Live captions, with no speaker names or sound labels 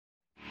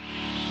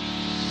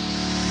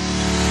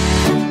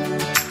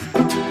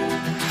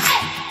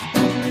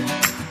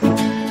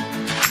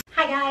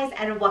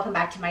and welcome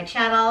back to my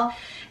channel.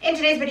 In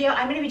today's video,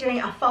 I'm going to be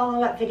doing a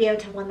follow-up video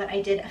to one that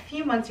I did a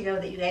few months ago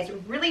that you guys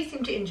really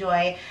seem to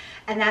enjoy,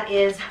 and that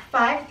is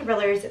 5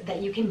 thrillers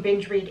that you can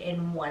binge read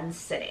in one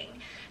sitting.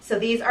 So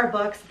these are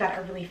books that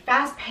are really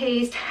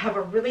fast-paced, have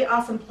a really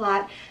awesome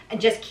plot, and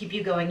just keep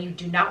you going. You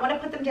do not want to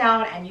put them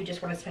down, and you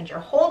just want to spend your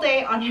whole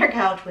day on your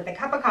couch with a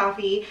cup of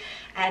coffee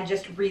and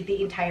just read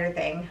the entire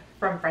thing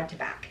from front to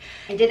back.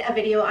 I did a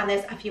video on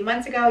this a few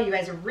months ago. You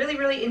guys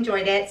really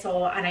enjoyed it.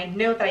 And I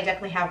know that I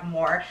definitely have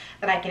more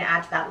that I can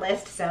add to that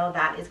list. So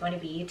that is going to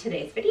be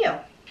today's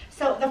video.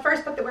 So the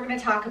first book that we're going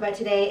to talk about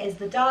today is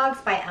The Dogs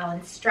by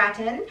Alan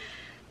Stratton.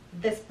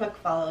 This book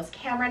follows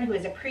Cameron, who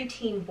is a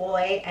preteen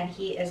boy, and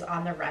he is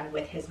on the run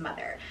with his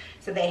mother.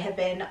 So they have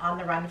been on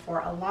the run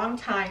for a long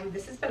time.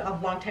 This has been a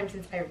long time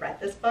since I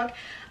read this book.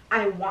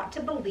 I want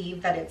to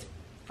believe that it's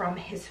from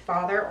his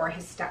father or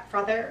his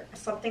stepfather,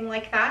 something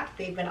like that.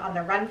 They've been on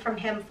the run from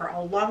him for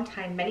a long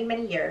time,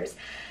 many years,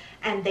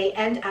 and they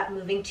end up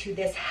moving to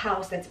this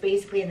house that's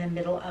basically in the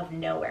middle of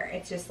nowhere.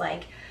 It's just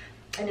like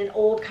in an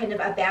old kind of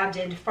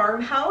abandoned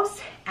farmhouse,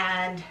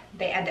 and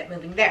they end up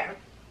moving there.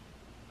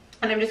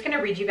 And I'm just going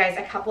to read you guys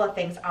a couple of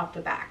things off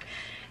the back.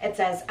 It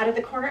says, "Out of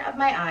the corner of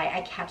my eye, I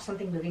catch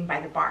something moving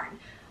by the barn.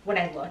 When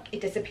I look,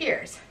 it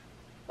disappears.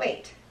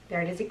 Wait,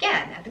 there it is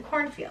again at the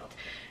cornfield.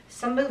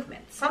 Some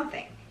movement,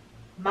 something.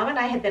 Mom and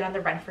I had been on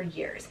the run for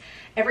years.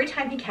 Every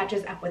time he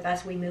catches up with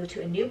us, we move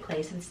to a new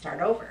place and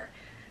start over.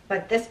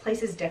 But this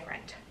place is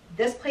different.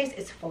 This place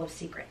is full of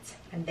secrets,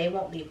 and they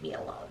won't leave me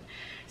alone."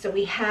 So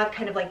we have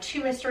kind of like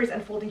 2 mysteries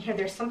unfolding here.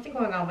 There's something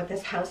going on with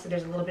this house, so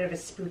there's a little bit of a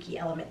spooky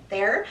element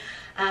there.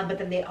 But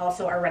then they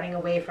also are running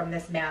away from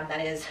this man that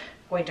is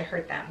going to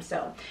hurt them.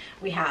 So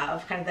we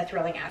have kind of the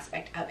thrilling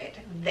aspect of it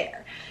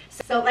there.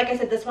 So like I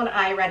said, this one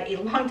I read a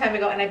long time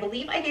ago, and I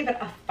believe I gave it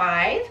a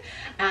 5.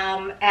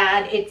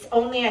 And it's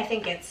only, I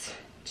think it's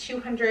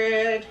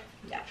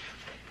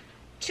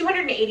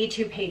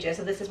 282 pages.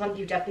 So this is one that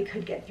you definitely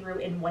could get through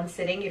in one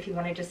sitting if you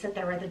want to just sit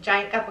there with a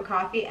giant cup of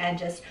coffee and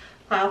just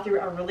plow through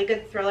a really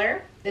good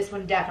thriller. This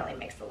one definitely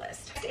makes the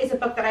list. Next is a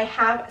book that I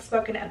have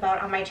spoken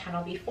about on my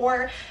channel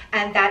before,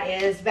 and that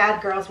is Bad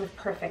Girls with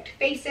Perfect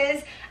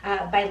Faces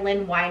by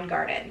Lynn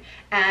Weingarten.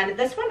 And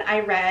this one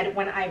I read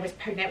when I was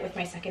pregnant with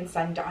my second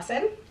son,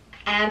 Dawson.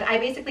 And I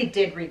basically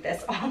did read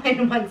this all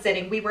in one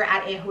sitting. We were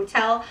at a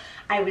hotel.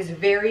 I was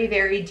very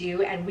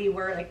due, and we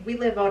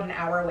live about an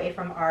hour away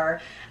from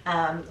our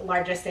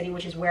largest city,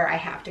 which is where I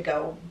have to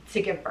go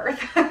to give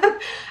birth.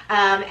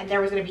 And there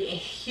was going to be a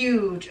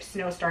huge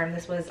snowstorm.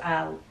 This was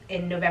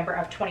in November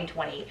of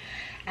 2020.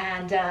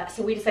 And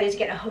so we decided to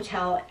get a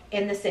hotel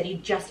in the city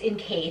just in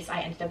case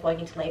I ended up going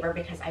into labor,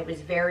 because I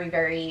was very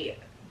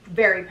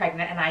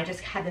pregnant, and I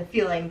just had the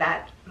feeling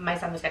that my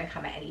son was going to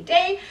come at any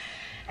day.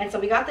 And so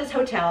we got this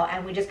hotel,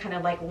 and we just kind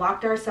of like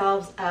locked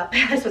ourselves up.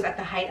 This was at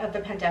the height of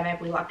the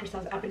pandemic. We locked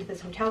ourselves up into this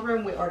hotel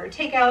room. We ordered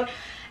takeout,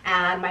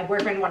 and my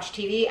boyfriend watched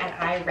TV, and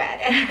I read.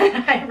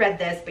 And I read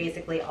this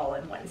basically all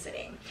in one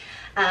sitting.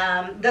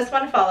 This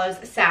one follows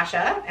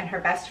Sasha and her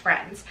best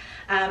friends.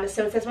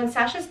 So it says, when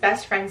Sasha's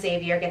best friend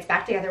Xavier gets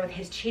back together with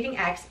his cheating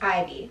ex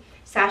Ivy,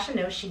 Sasha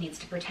knows she needs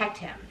to protect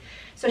him.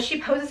 So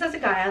she poses as a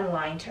guy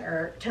online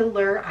to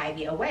lure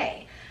Ivy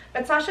away.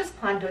 But Sasha's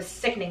plan goes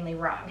sickeningly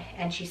wrong,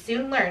 and she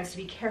soon learns to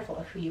be careful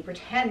of who you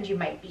pretend you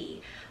might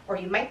be, or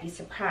you might be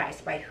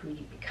surprised by who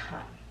you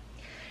become.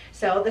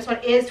 So this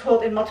one is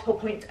told in multiple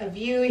points of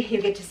view.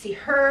 You get to see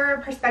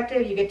her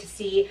perspective, you get to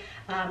see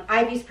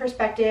Ivy's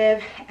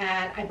perspective,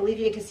 and I believe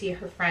you get to see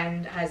her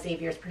friend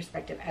Xavier's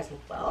perspective as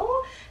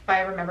well, if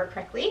I remember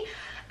correctly.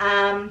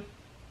 But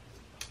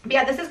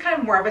yeah, this is kind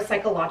of more of a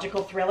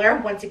psychological thriller.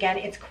 Once again,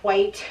 it's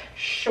quite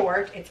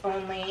short. It's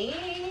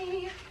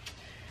only,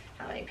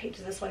 how many pages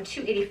is this one?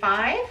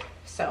 285.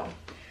 So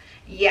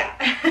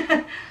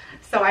yeah.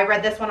 So I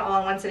read this one all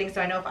in one sitting,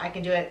 so I know if I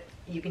can do it,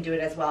 you can do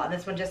it as well. And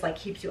this one just like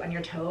keeps you on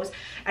your toes.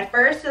 At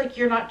first, like,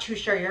 you're not too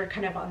sure. You're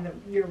kind of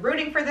you're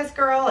rooting for this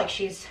girl, like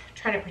she's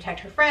trying to protect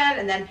her friend,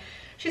 and then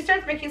she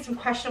starts making some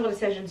questionable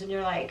decisions, and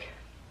you're like,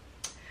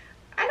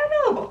 I don't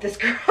know about this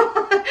girl.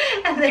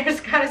 And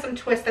there's kind of some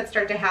twists that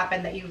start to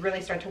happen that you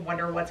really start to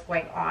wonder what's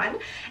going on.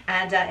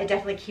 And it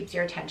definitely keeps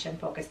your attention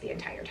focused the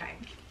entire time.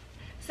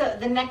 So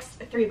the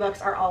next 3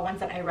 books are all ones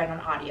that I read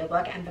on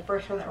audiobook, and the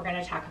first one that we're going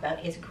to talk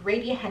about is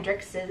Grady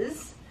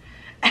Hendrix's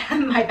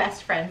My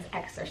Best Friend's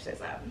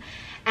Exorcism.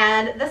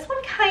 And this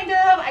one kind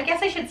of, I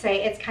guess I should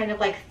say, it's kind of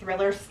like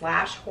thriller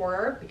slash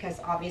horror, because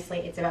obviously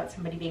it's about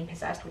somebody being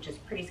possessed, which is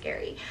pretty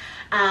scary.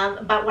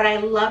 But what I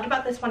loved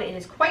about this one, it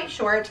is quite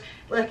short.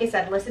 Like I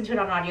said, listen to it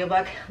on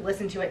audiobook,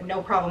 listen to it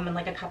no problem in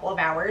like a couple of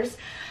hours.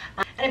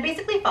 And it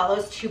basically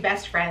follows 2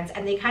 best friends,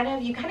 and you kind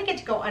of get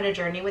to go on a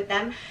journey with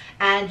them,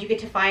 and you get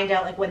to find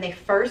out like when they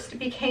first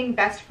became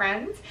best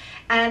friends.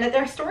 And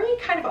their story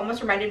kind of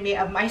almost reminded me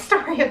of my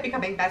story of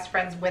becoming best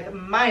friends with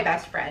my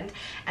best friend,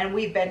 and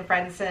we've been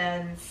friends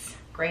since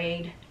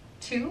grade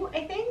 2,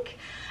 I think.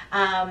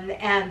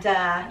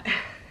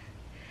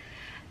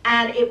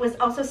 And it was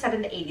also set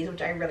in the 80s,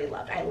 which I really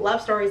loved. I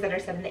love stories that are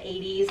set in the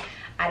 80s.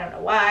 I don't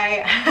know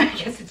why. I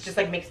guess it's just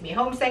like makes me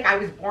homesick. I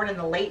was born in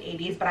the late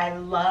 80s, but I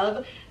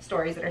love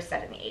stories that are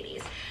set in the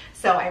 80s.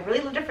 So I really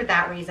loved it for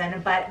that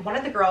reason. But one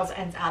of the girls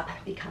ends up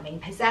becoming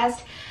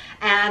possessed.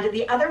 And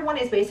the other one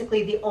is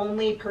basically the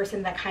only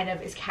person that kind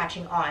of is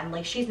catching on.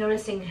 Like, she's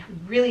noticing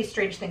really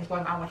strange things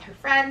going on with her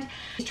friend.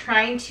 She's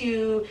trying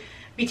to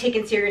be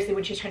taken seriously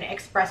when she's trying to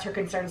express her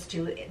concerns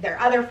to their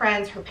other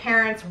friends, her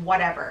parents,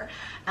 whatever.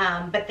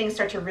 But things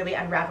start to really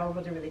unravel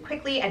really, really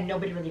quickly, and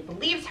nobody really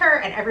believes her,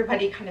 and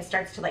everybody kind of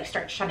starts to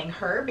start shunning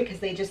her because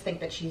they just think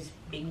that she's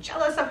being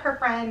jealous of her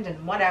friend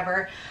and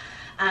whatever.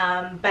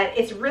 But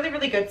it's really,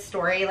 really good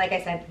story. Like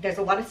I said, there's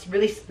a lot of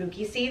really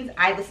spooky scenes.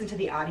 I listened to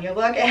the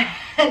audiobook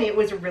and it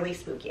was really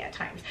spooky at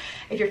times.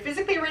 If you're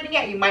physically reading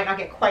it, you might not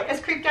get quite as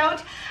creeped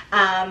out,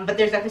 but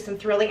there's definitely some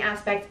thrilling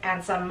aspects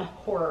and some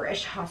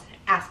horror-ish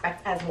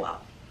aspects as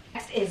well.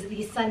 Next is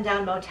The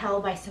Sundown Motel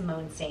by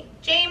Simone St.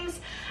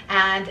 James,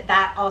 and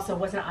that also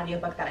was an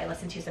audiobook that I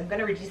listened to, so I'm going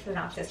to read you the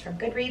synopsis from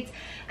Goodreads.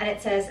 And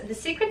it says, the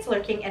secrets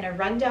lurking in a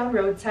rundown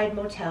roadside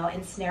motel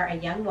ensnare a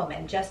young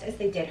woman just as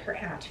they did her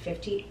aunt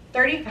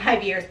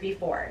 35 years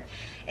before.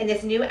 In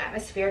this new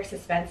atmospheric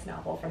suspense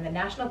novel from the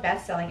national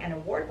best-selling and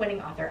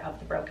award-winning author of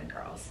The Broken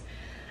Girls.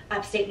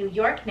 Upstate New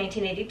York,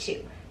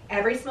 1982.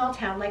 Every small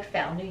town like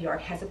Fell, New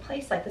York has a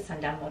place like the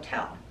Sundown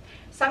Motel.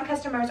 Some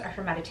customers are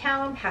from out of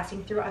town,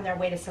 passing through on their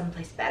way to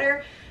someplace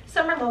better.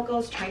 Some are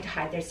locals trying to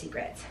hide their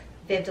secrets.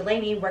 Viv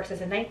Delaney works as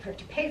a night clerk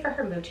to pay for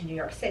her move to New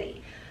York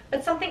City.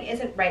 But something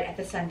isn't right at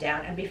the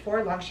Sundown, and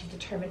before long she's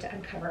determined to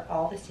uncover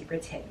all the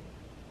secrets hidden.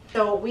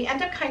 So we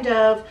end up kind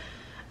of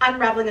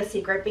unraveling the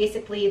secret.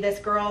 Basically, this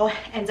girl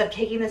ends up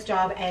taking this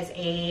job as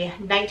a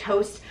night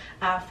host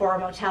for a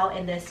motel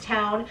in this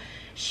town.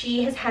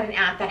 She has had an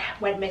aunt that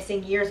went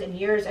missing years and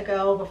years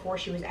ago before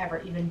she was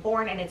ever even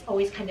born, and it's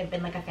always kind of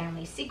been like a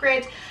family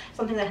secret,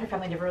 something that her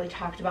family never really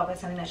talked about, but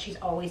something that she's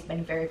always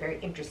been very, very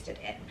interested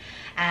in.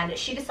 And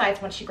she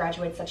decides once she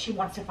graduates that she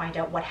wants to find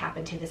out what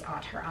happened to this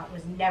aunt. Her aunt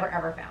was never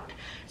ever found.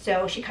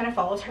 So she kind of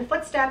follows her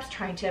footsteps,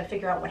 trying to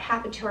figure out what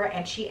happened to her,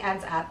 and she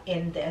ends up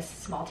in this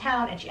small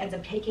town, and she ends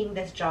up taking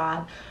this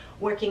job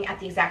working at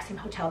the exact same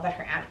hotel that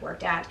her aunt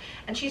worked at,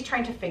 and she's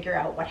trying to figure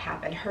out what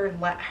happened. Her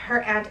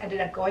aunt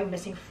ended up going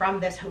missing from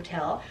this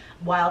hotel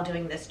while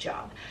doing this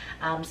job.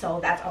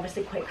 So that's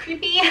obviously quite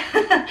creepy.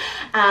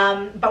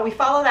 But we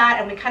follow that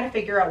and we kind of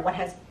figure out what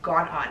has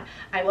gone on.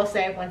 I will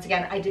say, once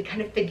again, I did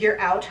kind of figure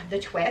out the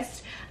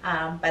twist,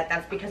 but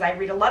that's because I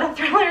read a lot of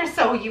thrillers,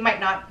 so you might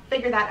not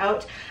figure that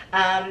out.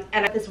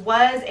 And this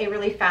was a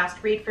really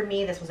fast read for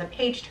me. This was a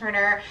page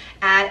turner,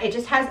 and it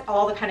just has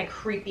all the kind of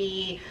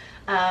creepy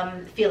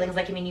feelings.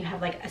 Like, I mean, you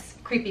have like a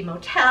creepy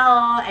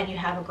motel, and you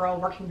have a girl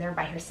working there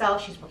by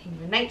herself. She's working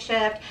the night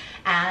shift,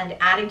 and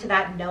adding to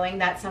that, knowing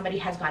that somebody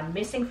has gone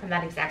missing from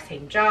that exact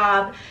same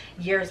job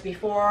years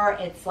before,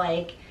 it's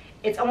like,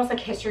 it's almost like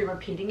history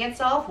repeating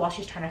itself while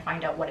she's trying to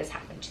find out what has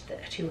happened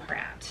to her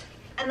aunt.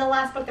 And the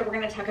last book that we're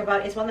going to talk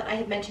about is one that I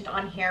had mentioned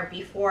on here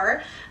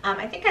before.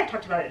 I think I've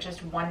talked about it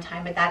just one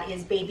time, but that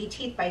is Baby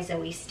Teeth by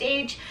Zoe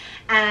Stage.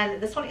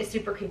 And this one is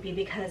super creepy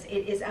because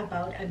it is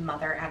about a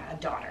mother and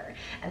a daughter.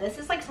 And this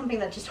is like something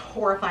that's just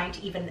horrifying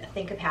to even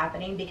think of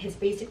happening, because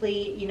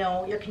basically, you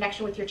know, your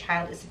connection with your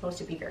child is supposed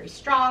to be very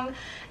strong,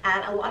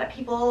 and a lot of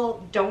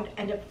people don't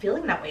end up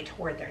feeling that way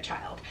toward their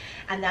child.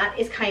 And that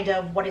is kind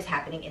of what is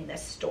happening in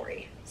this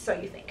story. So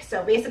you think.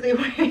 So basically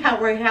we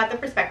have the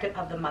perspective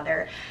of the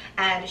mother,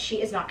 and she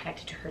is not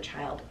connected to her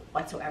child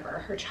whatsoever.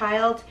 Her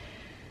child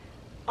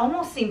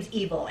almost seems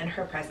evil in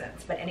her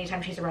presence, but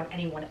anytime she's around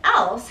anyone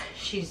else,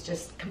 she's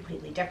just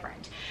completely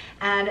different.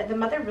 And the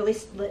mother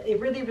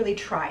really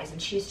tries, and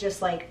she's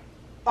just like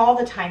all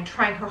the time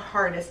trying her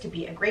hardest to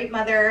be a great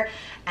mother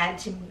and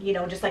to, you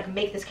know, just like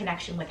make this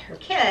connection with her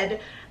kid,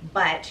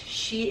 but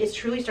she is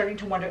truly starting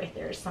to wonder if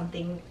there's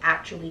something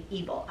actually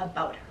evil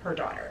about her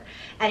daughter.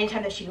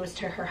 Anytime that she goes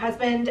to her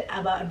husband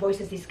about and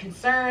voices these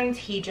concerns,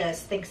 he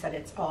just thinks that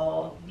it's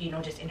all, you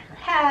know, just in her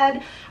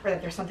head, or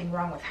that there's something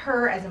wrong with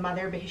her as a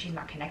mother because she's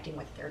not connecting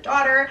with their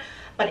daughter.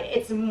 But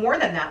it's more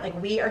than that.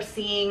 Like, we are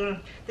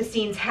seeing the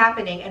scenes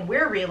happening, and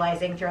we're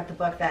realizing throughout the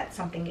book that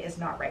something is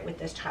not right with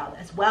this child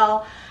as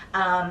well.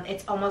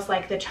 It's almost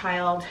like the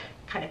child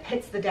kind of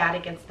pits the dad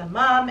against the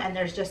mom, and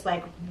there's just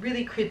like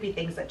really creepy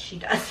things that she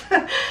does.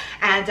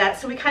 And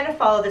so we kind of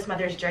follow this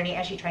mother's journey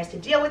as she tries to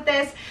deal with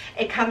this.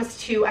 It comes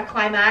to a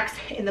climax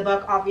in the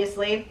book,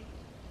 obviously.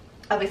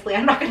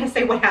 I'm not going to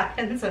say what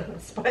happens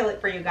and spoil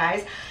it for you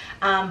guys,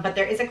 but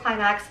there is a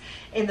climax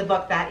in the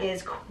book that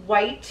is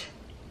quite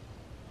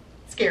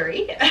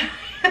scary.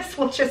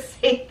 So we'll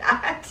just say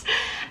that.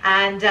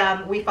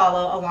 And we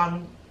follow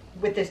along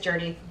with this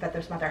journey that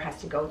this mother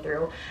has to go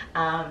through,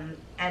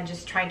 and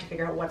just trying to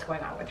figure out what's going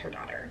on with her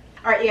daughter.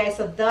 All right, you guys,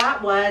 so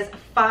that was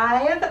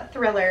 5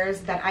 thrillers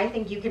that I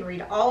think you can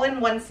read all in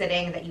one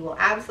sitting that you will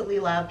absolutely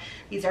love.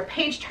 These are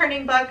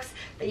page-turning books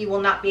that you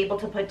will not be able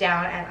to put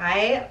down, and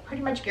I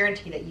pretty much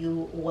guarantee that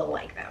you will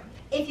like them.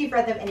 If you've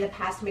read them in the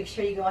past, make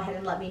sure you go ahead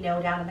and let me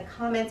know down in the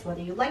comments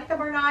whether you like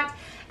them or not.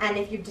 And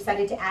if you've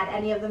decided to add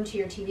any of them to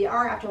your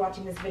TBR after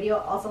watching this video,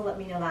 also let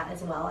me know that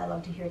as well. I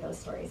love to hear those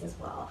stories as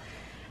well.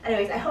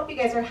 Anyways, I hope you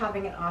guys are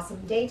having an awesome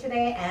day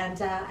today,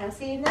 and I'll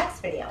see you in the next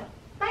video.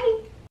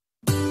 Bye!